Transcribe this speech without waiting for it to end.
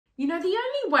You know, the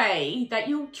only way that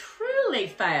you'll truly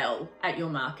fail at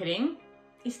your marketing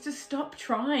is to stop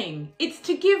trying. It's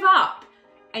to give up.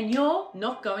 And you're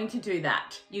not going to do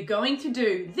that. You're going to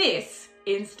do this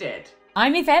instead.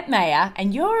 I'm Yvette Mayer,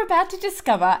 and you're about to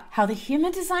discover how the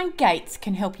human design gates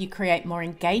can help you create more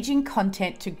engaging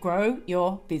content to grow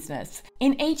your business.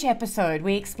 In each episode,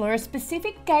 we explore a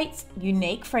specific gate's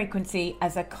unique frequency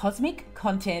as a cosmic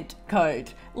content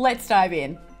code. Let's dive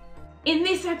in. In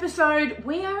this episode,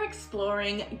 we are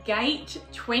exploring Gate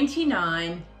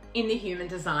 29 in the human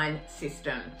design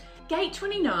system. Gate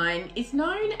 29 is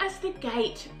known as the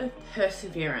gate of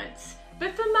perseverance,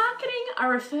 but for marketing, I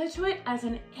refer to it as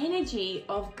an energy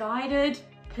of guided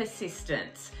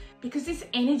persistence, because this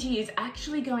energy is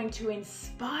actually going to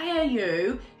inspire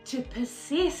you to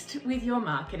persist with your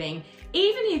marketing,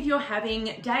 even if you're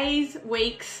having days,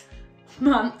 weeks,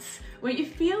 months where you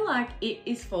feel like it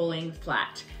is falling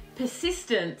flat.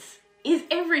 Persistence is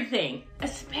everything,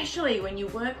 especially when you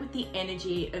work with the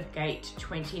energy of Gate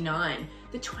 29.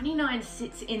 The 29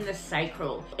 sits in the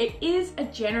sacral. It is a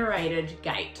generated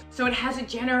gate, so it has a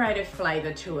generative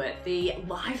flavor to it, the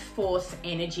life force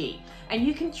energy. And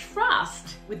you can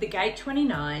trust with the Gate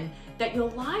 29 that your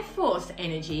life force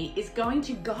energy is going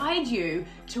to guide you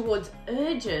towards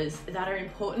urges that are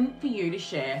important for you to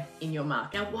share in your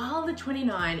market. Now, while the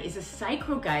 29 is a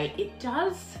sacral gate, it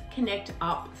does connect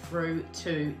up through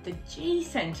to the G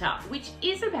center, which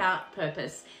is about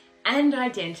purpose and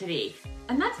identity.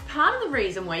 And that's part of the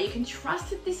reason why you can trust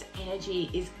that this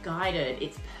energy is guided,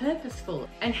 it's purposeful,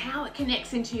 and how it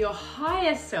connects into your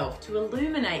higher self to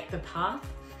illuminate the path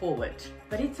forward.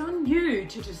 But it's on you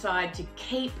to decide to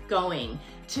keep going,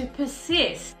 to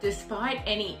persist despite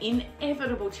any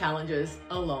inevitable challenges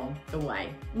along the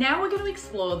way. Now we're going to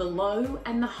explore the low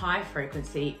and the high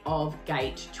frequency of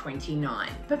Gate 29.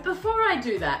 But before I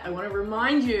do that, I want to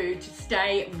remind you to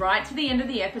stay right to the end of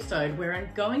the episode, where I'm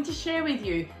going to share with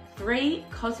you 3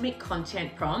 cosmic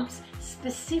content prompts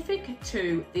specific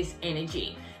to this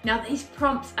energy. Now, these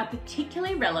prompts are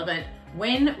particularly relevant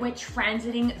when we're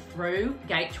transiting through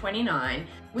Gate 29,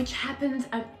 which happens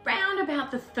around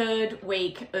about the 3rd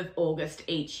week of August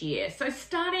each year. So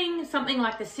starting something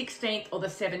like the 16th or the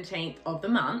 17th of the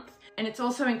month. And it's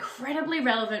also incredibly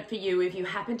relevant for you if you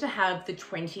happen to have the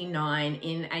 29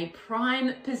 in a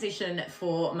prime position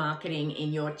for marketing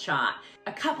in your chart.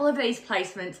 A couple of these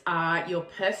placements are your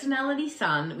personality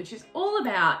sun, which is all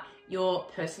about your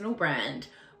personal brand,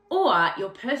 or your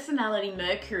personality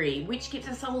Mercury, which gives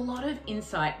us a lot of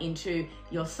insight into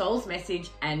your soul's message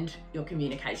and your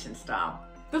communication style.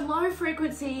 The low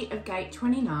frequency of Gate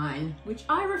 29, which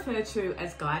I refer to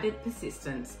as guided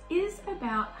persistence, is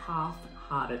about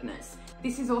half-heartedness.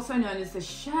 This is also known as the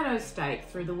shadow state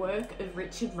through the work of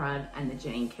Richard Rudd and the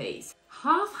Gene Keys.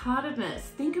 Half-heartedness,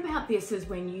 think about this as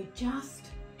when you just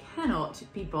cannot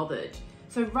be bothered.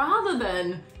 So rather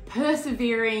than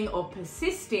persevering or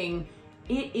persisting,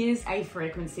 it is a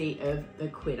frequency of the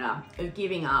quitter, of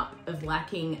giving up, of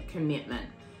lacking commitment.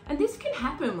 And this can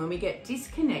happen when we get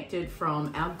disconnected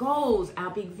from our goals,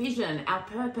 our big vision, our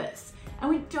purpose. And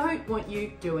we don't want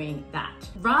you doing that.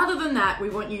 Rather than that, we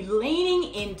want you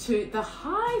leaning into the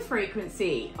high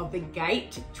frequency of the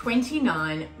Gate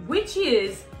 29, which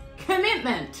is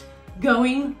commitment,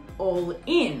 going all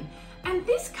in. And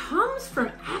this comes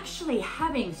from actually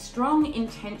having strong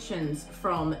intentions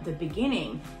from the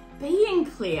beginning, being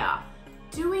clear,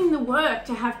 doing the work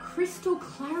to have crystal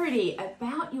clarity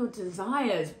about your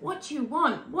desires, what you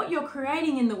want, what you're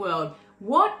creating in the world,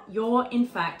 what you're in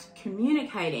fact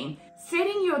communicating.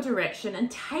 Setting your direction and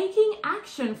taking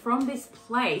action from this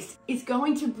place is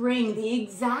going to bring the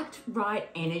exact right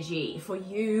energy for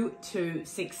you to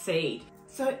succeed.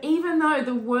 So even though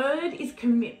the word is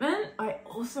commitment, I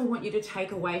also want you to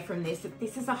take away from this that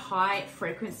this is a high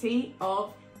frequency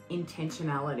of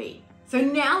intentionality. So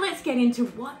now let's get into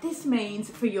what this means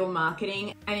for your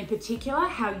marketing, and in particular,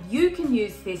 how you can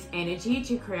use this energy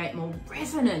to create more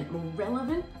resonant, more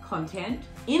relevant content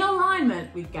in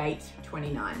alignment with Gate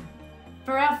 29.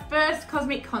 For our first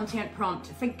cosmic content prompt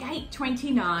for Gate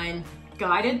 29,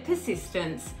 guided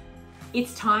persistence,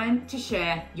 it's time to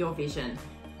share your vision.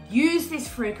 Use this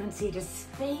frequency to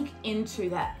speak into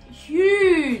that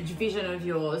huge vision of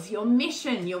yours, your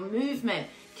mission, your movement.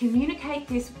 Communicate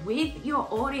this with your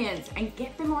audience and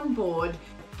get them on board,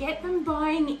 get them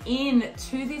buying in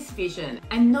to this vision.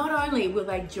 And not only will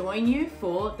they join you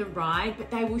for the ride, but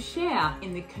they will share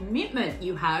in the commitment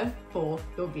you have for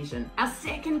your vision. Our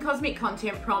second cosmic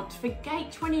content prompt for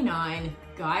Gate 29,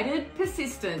 guided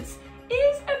persistence,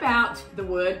 is about the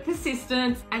word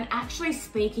persistence and actually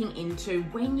speaking into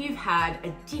when you've had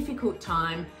a difficult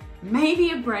time,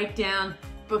 maybe a breakdown,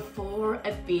 before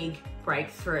a big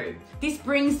breakthrough. This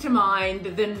brings to mind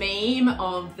the meme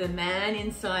of the man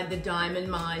inside the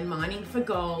diamond mine mining for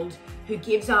gold who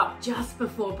gives up just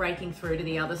before breaking through to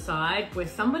the other side, where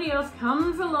somebody else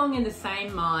comes along in the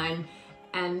same mine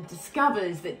and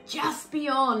discovers that just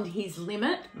beyond his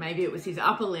limit, maybe it was his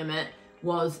upper limit,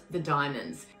 was the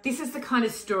diamonds. This is the kind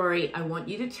of story I want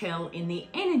you to tell in the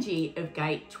energy of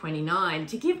Gate 29,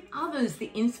 to give others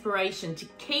the inspiration to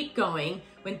keep going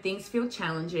when things feel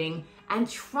challenging, and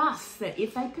trust that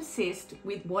if they persist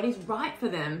with what is right for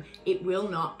them, it will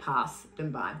not pass them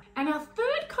by. And our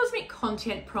third cosmic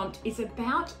content prompt is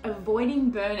about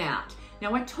avoiding burnout.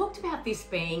 Now, I talked about this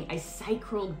being a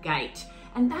sacral gate,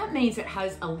 and that means it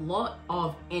has a lot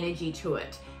of energy to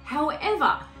it.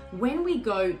 However, when we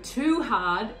go too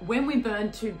hard, when we burn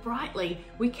too brightly,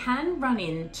 we can run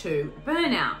into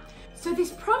burnout. So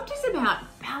this prompt is about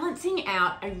balancing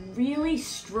out a really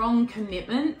strong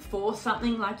commitment for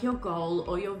something like your goal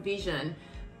or your vision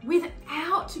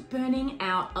without burning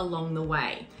out along the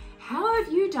way. How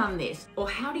have you done this? Or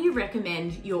how do you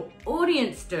recommend your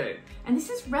audience do? And this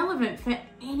is relevant for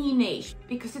any niche,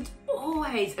 because it's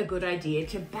always a good idea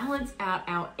to balance out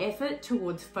our effort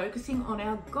towards focusing on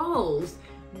our goals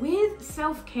with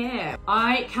self-care.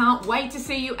 I can't wait to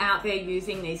see you out there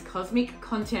using these cosmic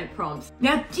content prompts.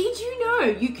 Now, did you know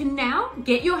you can now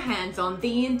get your hands on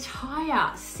the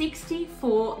entire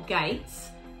 64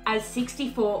 gates as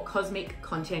 64 cosmic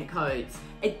content codes?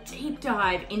 A deep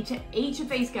dive into each of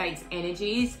these gates'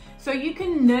 energies, so you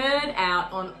can nerd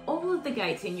out on all of the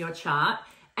gates in your chart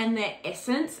and their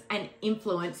essence and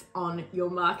influence on your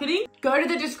marketing. Go to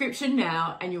the description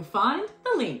now and you'll find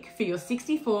the link for your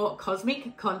 64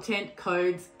 Cosmic Content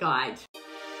Codes guide.